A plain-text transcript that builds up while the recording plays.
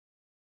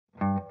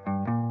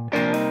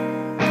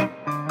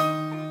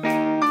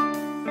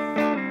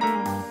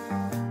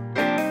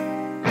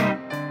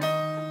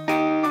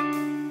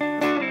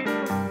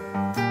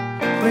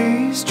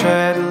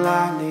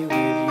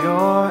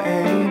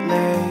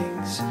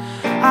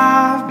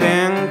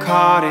been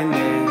caught in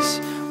this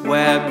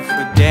web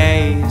for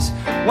days.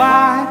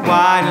 Wide,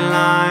 wide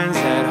lines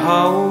that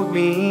hold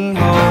me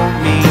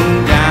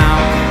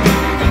down.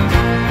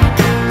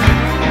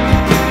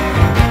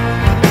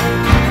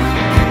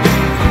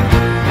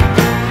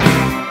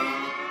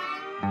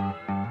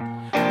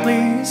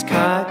 Please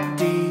cut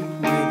deep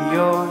with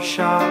your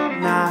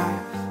sharp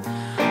knife.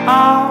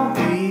 Are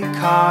we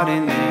caught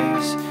in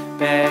this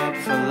bed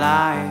for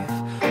life?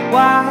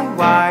 Wide,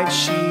 wide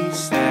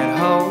sheets that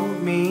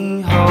hold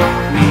me down.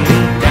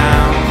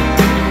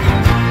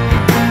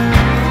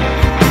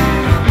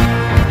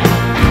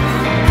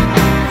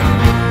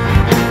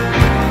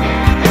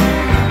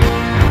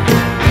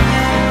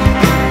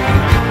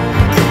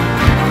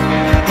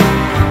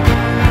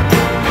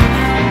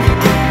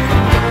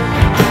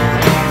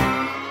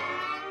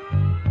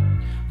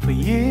 For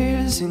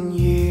years and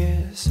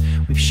years,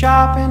 we've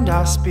sharpened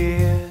our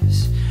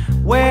spears,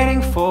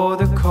 waiting for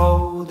the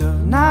cold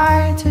of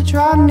night to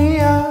draw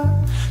near.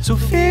 So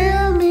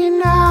fear me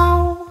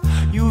now,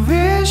 you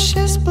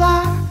vicious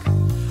black.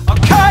 I'll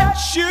cut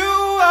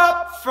you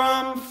up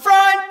from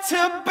front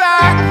to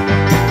back,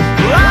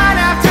 line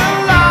after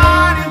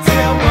line,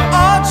 until we're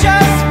all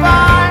just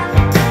fine.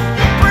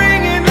 You're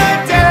bringing the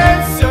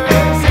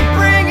dancers and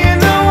bringing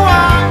the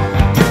wine,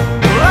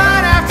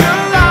 line after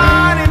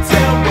line,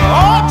 until we're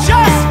all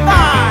just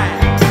fine.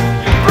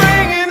 You're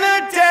bringing the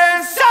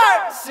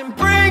dancers and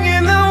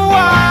bringing the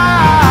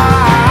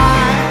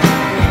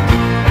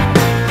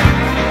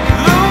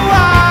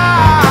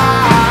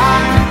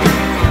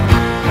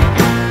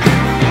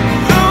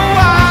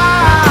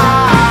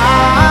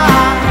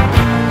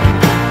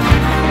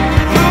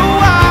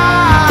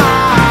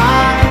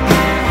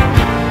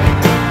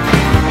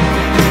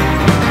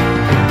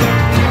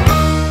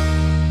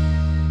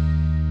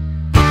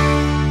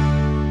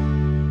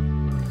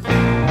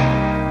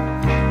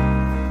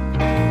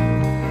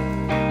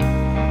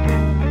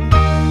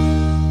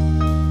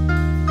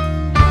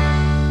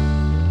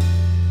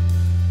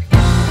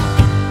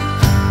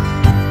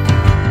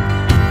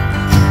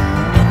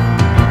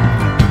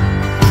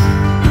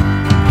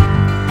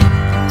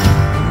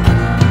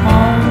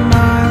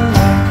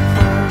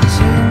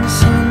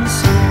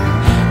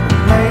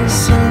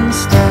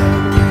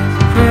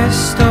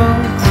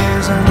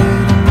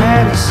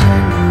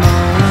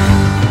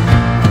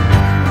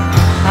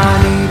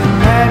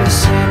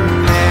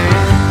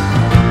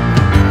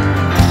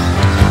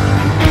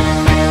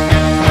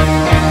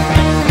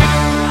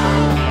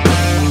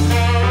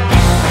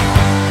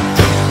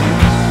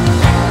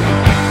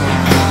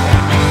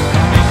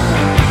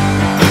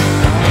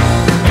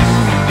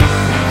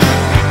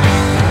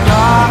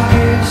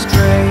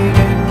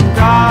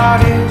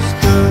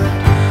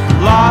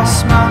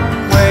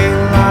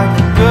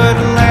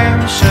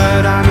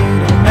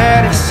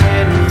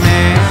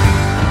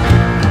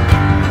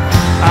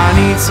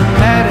some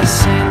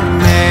medicine,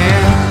 man.